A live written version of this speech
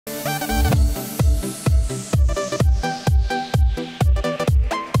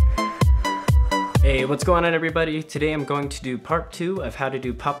what's going on everybody? Today I'm going to do part 2 of how to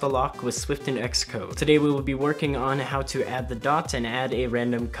do pop the lock with Swift and Xcode. Today we will be working on how to add the dot and add a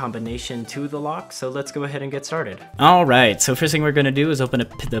random combination to the lock, so let's go ahead and get started. Alright, so first thing we're going to do is open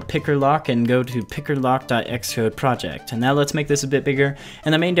up the picker lock and go to pickerlock.xcode project. And now let's make this a bit bigger,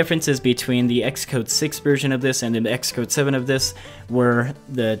 and the main differences between the Xcode 6 version of this and the Xcode 7 of this were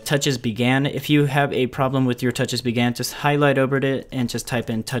the touches began. If you have a problem with your touches began, just highlight over it and just type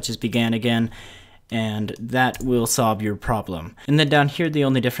in touches began again, and that will solve your problem. And then down here the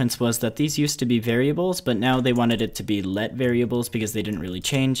only difference was that these used to be variables, but now they wanted it to be let variables because they didn't really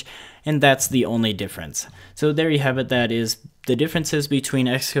change, and that's the only difference. So there you have it. That is the differences between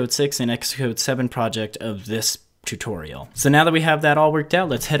Xcode 6 and Xcode 7 project of this tutorial. So now that we have that all worked out,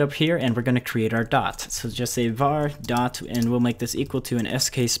 let's head up here and we're going to create our dot. So just say var dot, and we'll make this equal to an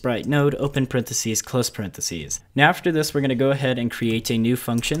SK-sprite node, open parentheses, close parentheses. Now after this, we're going to go ahead and create a new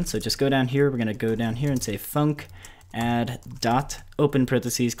function. So just go down here, we're going to go down here and say func add dot, open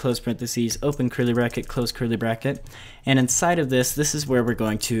parentheses, close parentheses, open curly bracket, close curly bracket. And inside of this, this is where we're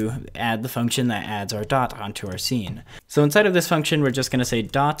going to add the function that adds our dot onto our scene. So inside of this function, we're just going to say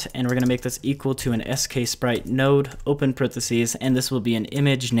dot, and we're going to make this equal to an SK-sprite node, open parentheses, and this will be an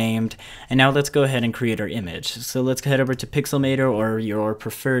image named. And now let's go ahead and create our image. So let's head over to Pixelmator or your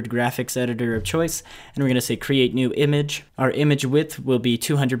preferred graphics editor of choice, and we're going to say create new image. Our image width will be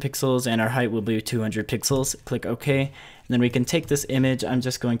 200 pixels and our height will be 200 pixels. Click OK. And then we can take this image. I'm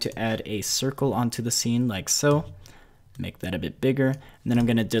just going to add a circle onto the scene like so. Make that a bit bigger, and then I'm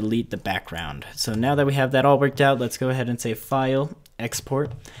going to delete the background. So now that we have that all worked out, let's go ahead and say File,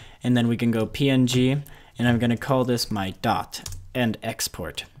 Export, and then we can go PNG, and I'm going to call this my dot and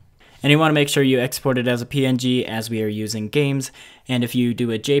export. And you want to make sure you export it as a PNG as we are using games, and if you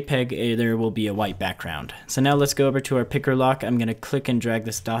do a JPEG, there will be a white background. So now let's go over to our picker lock. I'm going to click and drag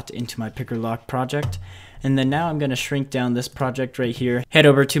this dot into my picker lock project. And then now I'm going to shrink down this project right here, head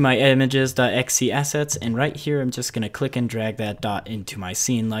over to my images.xc assets, and right here I'm just going to click and drag that dot into my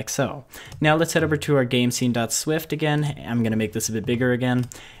scene like so. Now let's head over to our game scene.swift again. I'm going to make this a bit bigger again.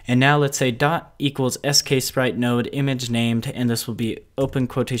 And now let's say dot equals SK-sprite node image named, and this will be open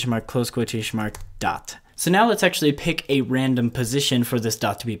quotation mark, close quotation mark, dot. So now let's actually pick a random position for this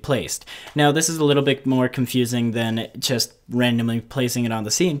dot to be placed. Now this is a little bit more confusing than just randomly placing it on the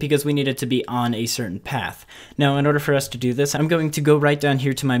scene because we need it to be on a certain path. Now in order for us to do this, I'm going to go right down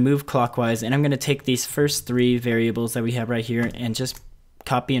here to my move clockwise, and I'm going to take these first 3 variables that we have right here and just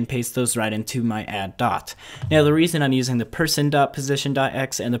copy and paste those right into my add dot. Now the reason I'm using the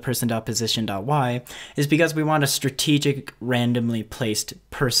person.position.x and the person.position.y is because we want a strategic randomly placed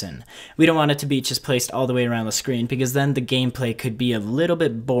person. We don't want it to be just placed all the way around the screen because then the gameplay could be a little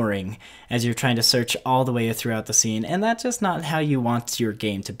bit boring as you're trying to search all the way throughout the scene, and that's just not how you want your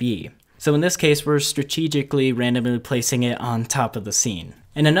game to be. So in this case, we're strategically randomly placing it on top of the scene.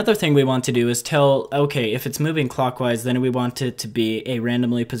 And another thing we want to do is tell, okay, if it's moving clockwise, then we want it to be a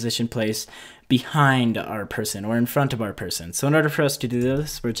randomly positioned place behind our person or in front of our person. So in order for us to do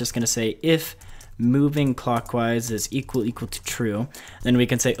this, we're just going to say if moving clockwise is equal to true, then we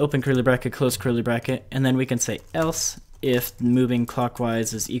can say open curly bracket, close curly bracket, and then we can say else if moving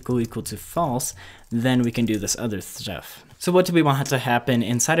clockwise is equal to false, then we can do this other stuff. So what do we want to happen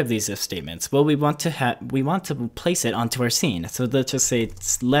inside of these if statements? Well, we want to place it onto our scene. So let's just say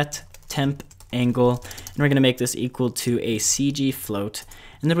let temp angle, and we're going to make this equal to a CG float,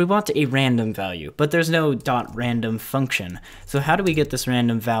 and then we want a random value, but there's no dot random function. So how do we get this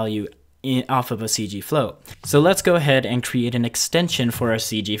random value off of a CG float? So let's go ahead and create an extension for our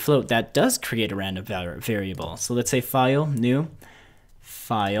CG float that does create a random variable. So let's say file, new,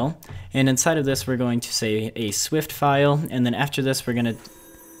 file, and inside of this we're going to say a Swift file, and then after this we're gonna,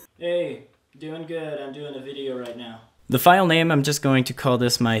 hey, doing good, I'm doing a video right now. The file name, I'm just going to call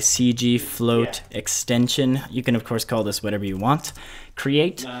this my CG float extension. You can of course call this whatever you want.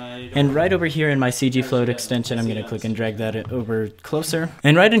 Create, and right over here in my CG float extension, I'm going to click and drag that over closer.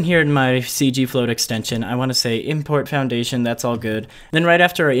 And right in here in my CG float extension, I want to say import foundation, that's all good. Then right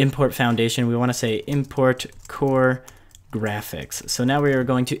after our import foundation, we want to say import core graphics. So now we are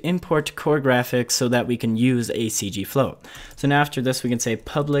going to import core graphics so that we can use a CG float. So now after this we can say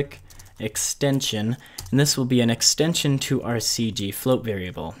public extension, and this will be an extension to our CG float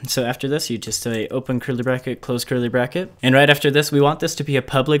variable. So after this you just say open curly bracket, close curly bracket, and right after this we want this to be a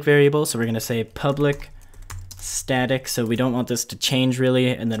public variable, so we're going to say public static, so we don't want this to change really,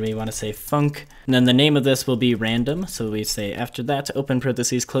 and then we want to say func, and then the name of this will be random, so we say after that open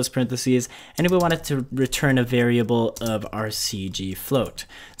parentheses, close parentheses, and we want it to return a variable of our CG float.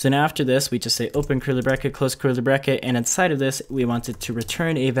 So now after this we just say open curly bracket, close curly bracket, and inside of this we want it to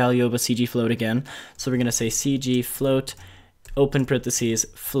return a value of a CG float again, so we're going to say CG float open parentheses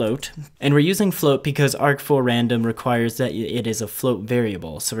float, and we're using float because arg4random requires that it is a float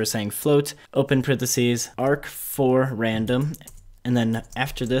variable. So we're saying float open parentheses arg4random, and then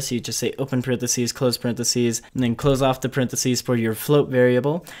after this you just say open parentheses, close parentheses, and then close off the parentheses for your float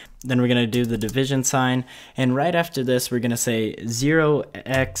variable. Then we're going to do the division sign, and right after this we're going to say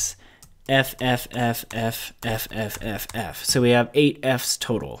 0x FFFFFFF. So we have 8 F's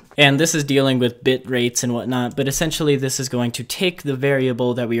total. And this is dealing with bit rates and whatnot, but essentially this is going to take the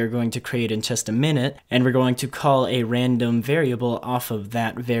variable that we are going to create in just a minute, and we're going to call a random variable off of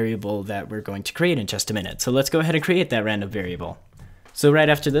that variable that we're going to create in just a minute. So let's go ahead and create that random variable. So right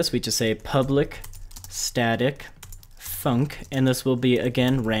after this, we just say public static func, and this will be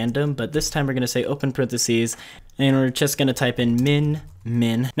again random, but this time we're going to say open parentheses, and we're just going to type in min.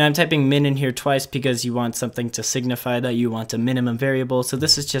 Now I'm typing min in here twice because you want something to signify that you want a minimum variable, so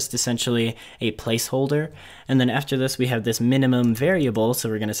this is just essentially a placeholder. And then after this we have this minimum variable, so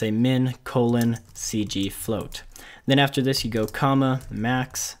we're going to say min colon CG float. Then after this you go comma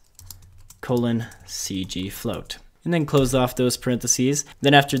max colon CG float, and then close off those parentheses.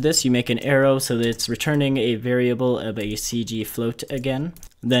 Then after this you make an arrow so that it's returning a variable of a CG float again.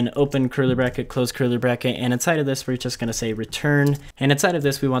 Then open curly bracket, close curly bracket, and inside of this we're just going to say return, and inside of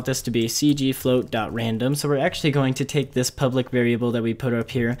this we want this to be cgfloat.random. So we're actually going to take this public variable that we put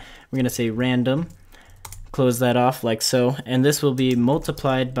up here, we're going to say random, close that off like so, and this will be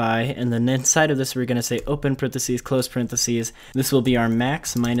multiplied by, and then inside of this we're going to say open parentheses, close parentheses. This will be our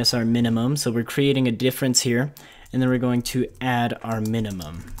max minus our minimum, so we're creating a difference here, and then we're going to add our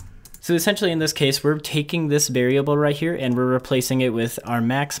minimum. So essentially in this case we're taking this variable right here and we're replacing it with our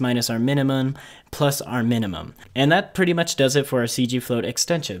max minus our minimum plus our minimum. And that pretty much does it for our CG float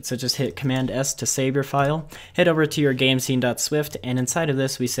extension. So just hit Command S to save your file, head over to your gamescene.swift, and inside of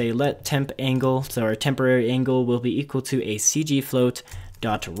this we say let temp angle, so our temporary angle will be equal to a CG float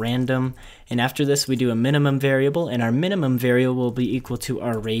dot random, and after this we do a minimum variable, and our minimum variable will be equal to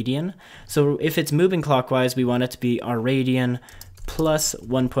our radian. So if it's moving clockwise we want it to be our radian plus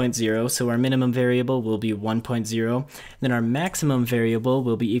 1.0, so our minimum variable will be 1.0, then our maximum variable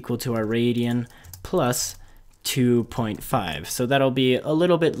will be equal to our radian plus 2.5, so that'll be a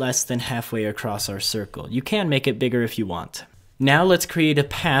little bit less than halfway across our circle. You can make it bigger if you want. Now let's create a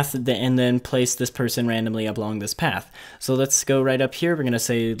path and then place this person randomly along this path. So let's go right up here, we're going to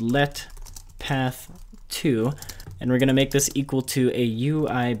say let path 2, and we're going to make this equal to a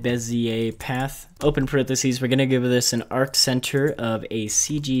UI Bezier path, open parentheses, we're going to give this an arc center of a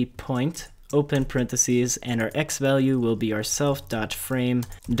CG point, open parentheses, and our x value will be our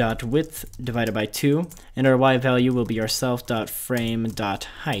self.frame.width divided by 2, and our y value will be our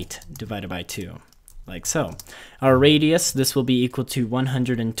self.frame.height divided by 2. Like so. Our radius, this will be equal to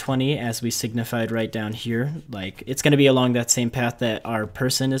 120 as we signified right down here. Like it's going to be along that same path that our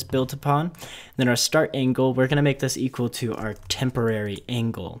person is built upon. Then our start angle, we're going to make this equal to our temporary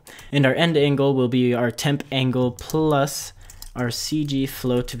angle. And our end angle will be our temp angle plus our CG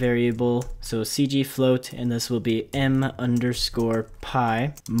float variable. So CG float, and this will be m underscore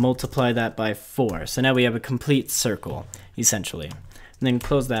pi. Multiply that by 4. So now we have a complete circle, essentially. And then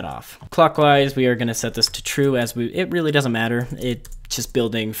close that off. Clockwise, we are going to set this to true, as it really doesn't matter. It's just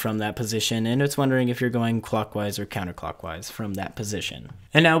building from that position, and it's wondering if you're going clockwise or counterclockwise from that position.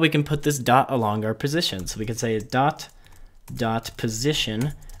 And now we can put this dot along our position. So we can say dot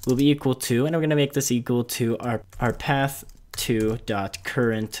position will be equal to, and we're going to make this equal to our path to dot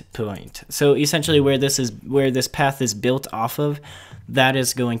current point. So essentially where this path is built off of, that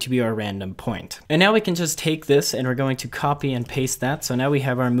is going to be our random point. And now we can just take this and we're going to copy and paste that. So now we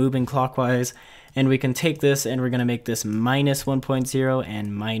have our moving clockwise, and we can take this and we're going to make this minus 1.0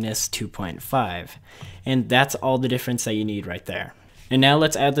 and minus 2.5. And that's all the difference that you need right there. And now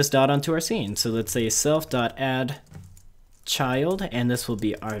let's add this dot onto our scene. So let's say self.add child, and this will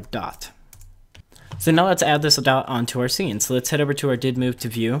be our dot. So now let's add this dot onto our scene. So let's head over to our did move to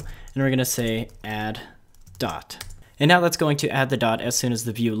view, and we're going to say add dot. And now that's going to add the dot as soon as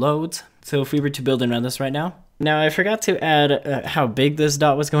the view loads. So if we were to build and run this right now. Now I forgot to add how big this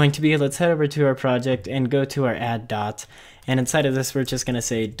dot was going to be. Let's head over to our project and go to our add dot. And inside of this we're just going to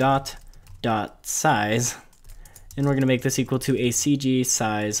say dot size. and we're going to make this equal to a CG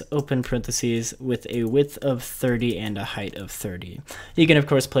size, open parentheses, with a width of 30 and a height of 30. You can of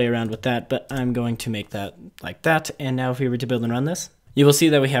course play around with that, but I'm going to make that like that. And now if we were to build and run this, you will see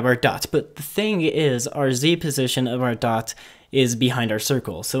that we have our dot. But the thing is, our Z position of our dot is behind our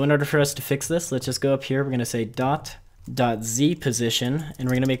circle. So in order for us to fix this, let's just go up here. We're going to say dot.z position, and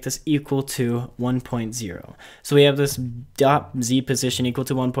we're going to make this equal to 1.0. So we have this dot z position equal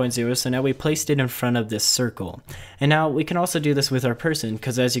to 1.0. So now we placed it in front of this circle. And now we can also do this with our person,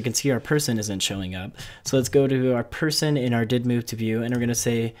 because as you can see, our person isn't showing up. So let's go to our person in our did move to view, and we're going to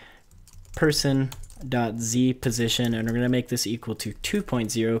say person.z position, and we're going to make this equal to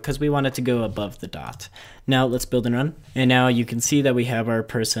 2.0 because we want it to go above the dot. Now let's build and run, and now you can see that we have our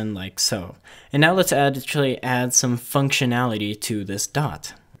person like so. And now let's actually add some functionality to this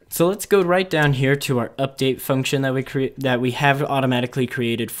dot. So let's go right down here to our update function that we have automatically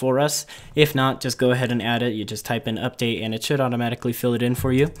created for us. If not, just go ahead and add it. You just type in update and it should automatically fill it in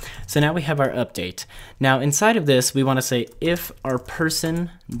for you. So now we have our update. Now inside of this, we want to say if our person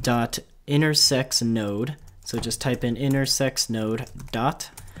dot intersects node, so just type in intersects node dot.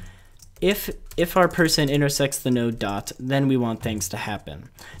 If our person intersects the node dot, then we want things to happen.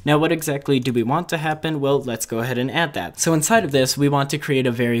 Now what exactly do we want to happen? Well, let's go ahead and add that. So inside of this, we want to create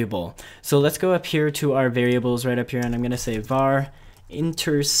a variable. So let's go up here to our variables right up here, and I'm going to say var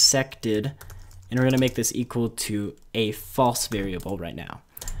intersected, and we're going to make this equal to a false variable right now.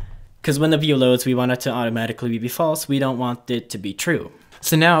 Because when the view loads, we want it to automatically be false. We don't want it to be true.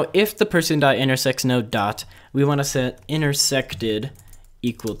 So now if the person.intersects node dot, we want to set intersected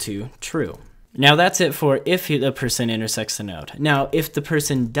equal to true. Now that's it for if the person intersects the node. Now if the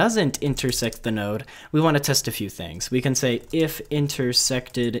person doesn't intersect the node, we want to test a few things. We can say if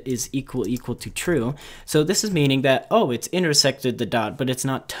intersected is equal to true. So this is meaning that, oh, it's intersected the dot, but it's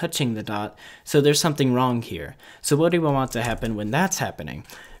not touching the dot. So there's something wrong here. So what do we want to happen when that's happening?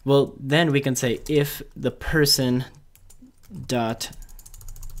 Well, then we can say if the person dot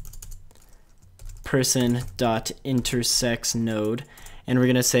intersects node, and we're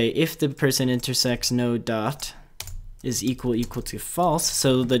going to say if the person intersects node dot is equal to false,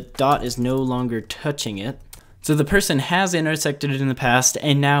 so the dot is no longer touching it. So the person has intersected it in the past,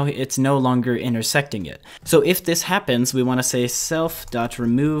 and now it's no longer intersecting it. So if this happens, we want to say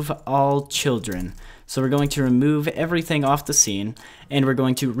self.remove all children. So we're going to remove everything off the scene, and we're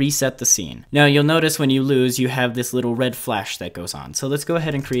going to reset the scene. Now you'll notice when you lose, you have this little red flash that goes on. So let's go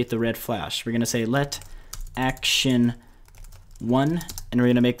ahead and create the red flash. We're going to say let action 1, and we're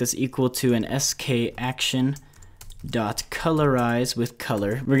going to make this equal to an sk action dot colorize with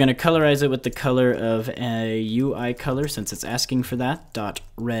color. We're going to colorize it with the color of a UI color since it's asking for that, dot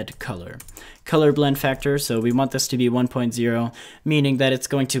red color. Color blend factor, so we want this to be 1.0, meaning that it's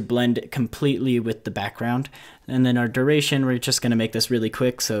going to blend completely with the background. And then our duration, we're just going to make this really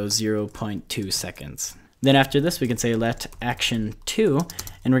quick, so 0.2 seconds. Then after this, we can say let action 2,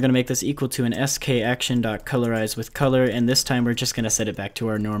 and we're going to make this equal to an sk action dot colorize with color, and this time we're just going to set it back to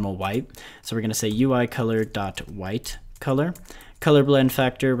our normal white. So we're going to say UI color dot white color. Color blend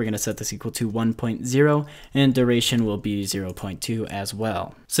factor, we're going to set this equal to 1.0, and duration will be 0.2 as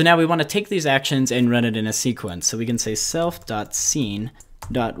well. So now we want to take these actions and run it in a sequence. So we can say self.scene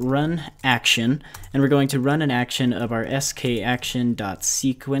dot run action, and we're going to run an action of our sk action dot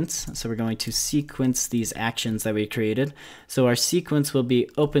sequence. So we're going to sequence these actions that we created. So our sequence will be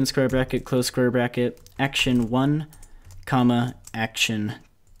open square bracket, close square bracket, action 1, comma, action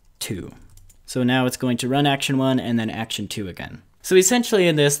 2. So now it's going to run action 1 and then action 2 again. So essentially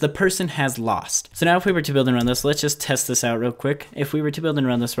in this, the person has lost. So now if we were to build and run this, let's just test this out real quick. If we were to build and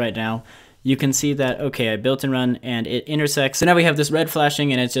run this right now, you can see that, okay, I built and run and it intersects. So now we have this red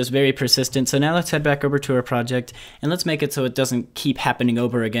flashing and it's just very persistent. So now let's head back over to our project and let's make it so it doesn't keep happening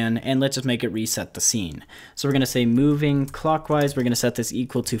over again, and let's just make it reset the scene. So we're going to say moving clockwise, we're going to set this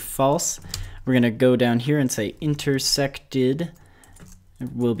equal to false. We're going to go down here and say intersected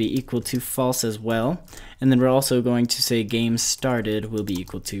will be equal to false as well. And then we're also going to say game started will be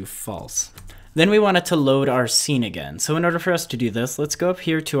equal to false. Then we want it to load our scene again. So in order for us to do this, let's go up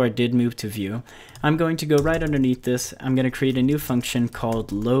here to our did move to view. I'm going to go right underneath this. I'm going to create a new function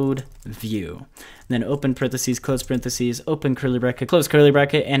called load view. Then open parentheses, close parentheses, open curly bracket, close curly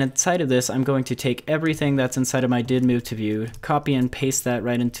bracket, and inside of this, I'm going to take everything that's inside of my did move to view, copy and paste that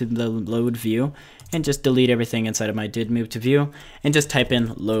right into the load view, and just delete everything inside of my did move to view, and just type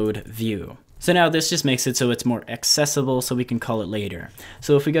in load view. So now this just makes it so it's more accessible so we can call it later.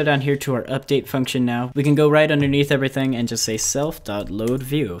 So if we go down here to our update function now, we can go right underneath everything and just say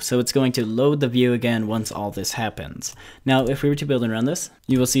self.loadView. So it's going to load the view again once all this happens. Now if we were to build and run this,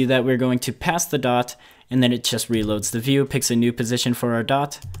 you will see that we're going to pass the dot and then it just reloads the view, picks a new position for our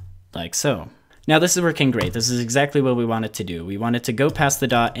dot, like so. Now this is working great. This is exactly what we want it to do. We want it to go past the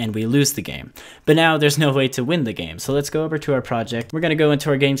dot and we lose the game. But now there's no way to win the game. So let's go over to our project. We're going to go into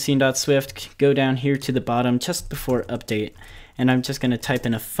our game scene.swift, go down here to the bottom just before update. And I'm just going to type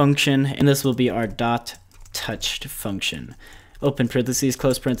in a function, and this will be our dot touched function. Open parentheses,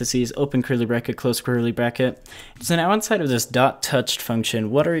 close parentheses, open curly bracket, close curly bracket. So now inside of this dot touched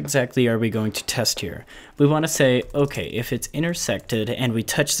function, what exactly are we going to test here? We want to say, okay, if it's intersected and we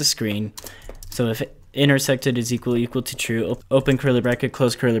touch the screen, so if intersected is equal to true, open curly bracket,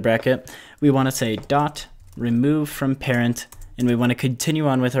 close curly bracket, we want to say dot remove from parent, and we want to continue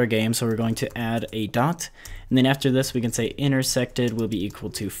on with our game, so we're going to add a dot, and then after this we can say intersected will be equal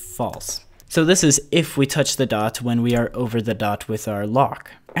to false. So this is if we touch the dot when we are over the dot with our lock.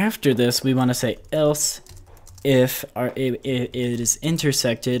 After this we want to say else if it is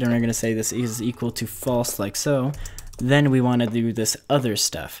intersected, and we're going to say this is equal to false like so, then we want to do this other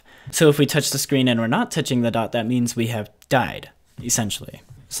stuff. So if we touch the screen and we're not touching the dot, that means we have died, essentially.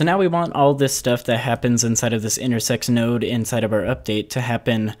 So now we want all this stuff that happens inside of this intersect node inside of our update to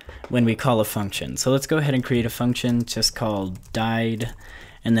happen when we call a function. So let's go ahead and create a function just called died,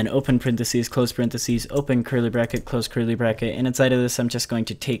 and then open parentheses, close parentheses, open curly bracket, close curly bracket, and inside of this I'm just going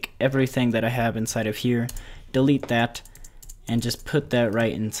to take everything that I have inside of here, delete that, and just put that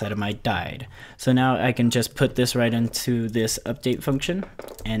right inside of my died. So now I can just put this right into this update function,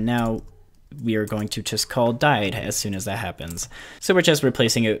 and now we are going to just call died as soon as that happens. So we're just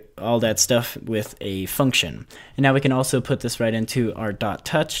replacing all that stuff with a function. And now we can also put this right into our dot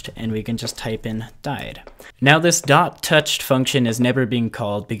touched, and we can just type in died. Now this dot touched function is never being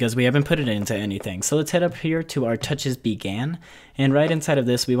called because we haven't put it into anything. So let's head up here to our touches began, and right inside of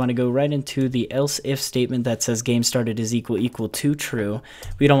this we want to go right into the else if statement that says game started is equal to true.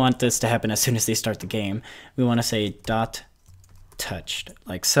 We don't want this to happen as soon as they start the game. We want to say dot touched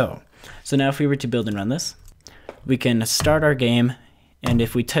like so. So now if we were to build and run this, we can start our game, and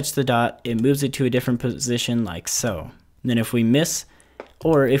if we touch the dot, it moves it to a different position like so. And then if we miss,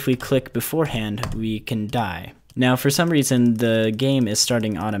 or if we click beforehand, we can die. Now for some reason the game is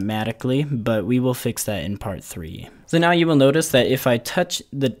starting automatically, but we will fix that in part 3. So now you will notice that if I touch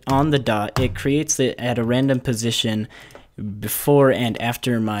on the dot, it creates it at a random position before and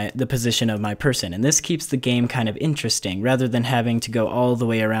after the position of my person, and this keeps the game kind of interesting rather than having to go all the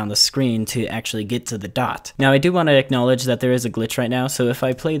way around the screen to actually get to the dot. Now I do want to acknowledge that there is a glitch right now, so if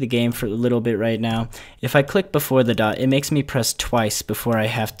I play the game for a little bit right now, if I click before the dot, it makes me press twice before I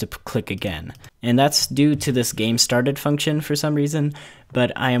have to click again. And that's due to this game started function for some reason,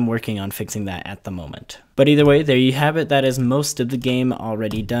 but I am working on fixing that at the moment. But either way, there you have it. That is most of the game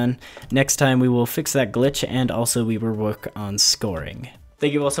already done. Next time we will fix that glitch, and also we will work on scoring.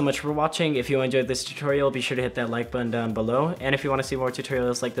 Thank you all so much for watching. If you enjoyed this tutorial, be sure to hit that like button down below. And if you want to see more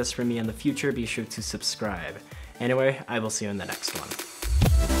tutorials like this from me in the future, be sure to subscribe. Anyway, I will see you in the next one.